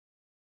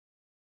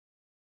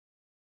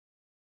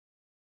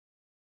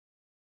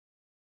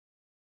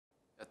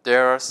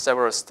There are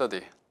several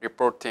studies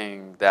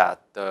reporting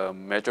that the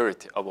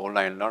majority of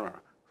online learners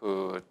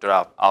who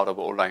drop out of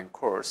online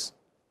course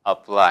are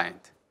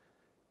blind.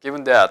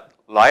 Given that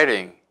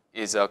writing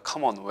is a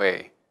common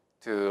way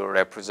to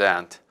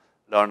represent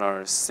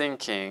learners'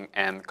 thinking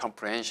and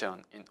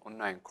comprehension in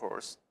online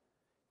course,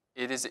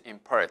 it is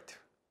imperative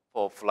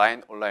for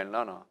blind online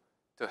learner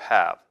to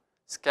have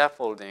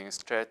scaffolding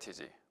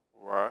strategy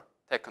or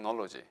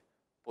technology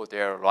for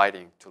their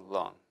writing to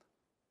learn.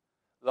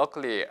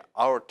 Luckily,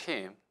 our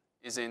team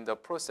is in the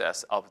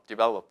process of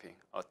developing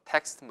a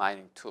text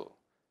mining tool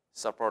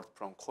support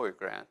from COIL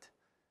grant.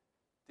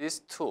 This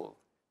tool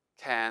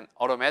can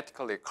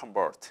automatically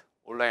convert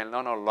online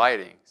learner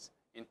writings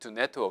into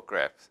network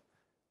graphs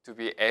to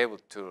be able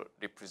to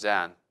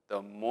represent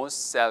the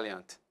most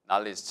salient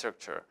knowledge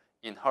structure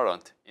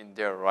inherent in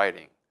their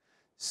writing.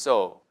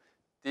 So,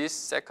 this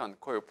second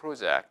COIL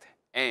project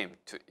aims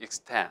to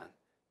extend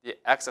the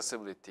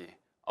accessibility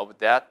of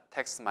that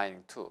text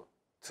mining tool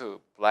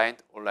to blind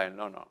online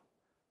learner.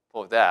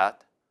 For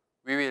that,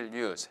 we will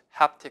use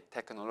haptic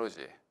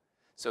technology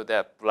so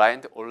that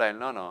blind online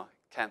learner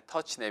can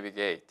touch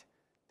navigate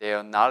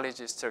their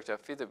knowledge structure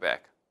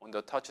feedback on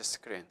the touch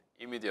screen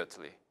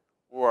immediately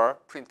or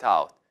print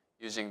out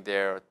using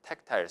their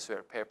tactile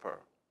swell paper.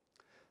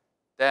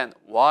 Then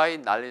why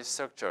knowledge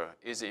structure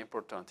is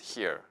important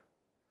here?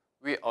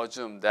 We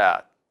assume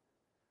that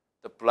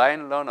the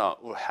blind learner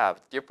will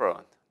have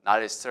different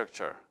knowledge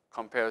structure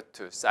compared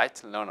to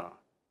sighted learner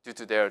due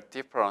to their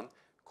different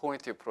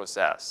cognitive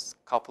process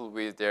coupled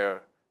with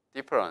their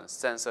different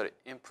sensory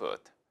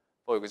input.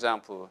 For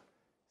example,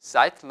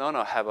 sighted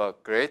learners have a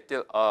great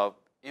deal of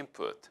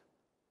input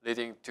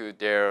leading to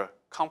their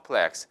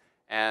complex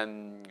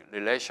and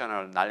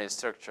relational knowledge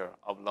structure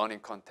of learning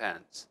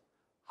contents.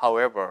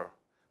 However,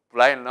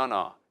 blind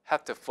learners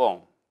have to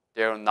form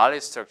their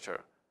knowledge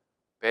structure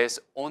based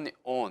only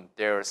on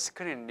their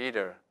screen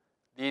reader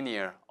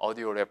linear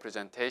audio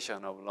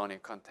representation of learning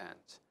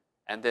content.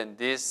 And then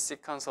this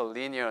sequential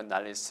linear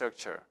knowledge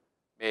structure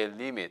may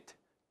limit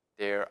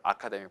their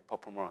academic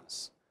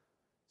performance.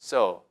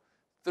 So,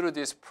 through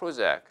this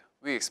project,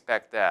 we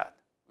expect that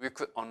we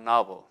could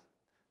unravel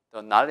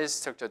the knowledge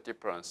structure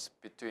difference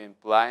between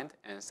blind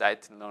and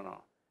sighted learner,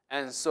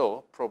 and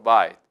so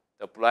provide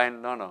the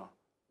blind learner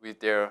with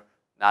their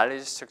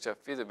knowledge structure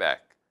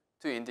feedback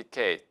to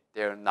indicate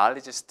their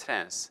knowledge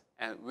strengths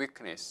and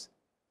weakness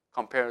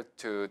compared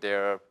to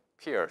their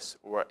peers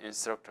or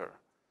instructor.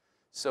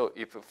 So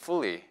if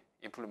fully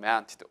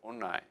implemented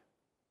online,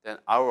 then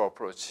our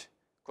approach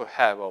could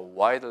have a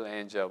wide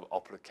range of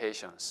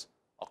applications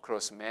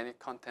across many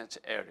content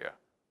areas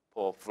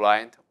for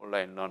blind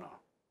online learner.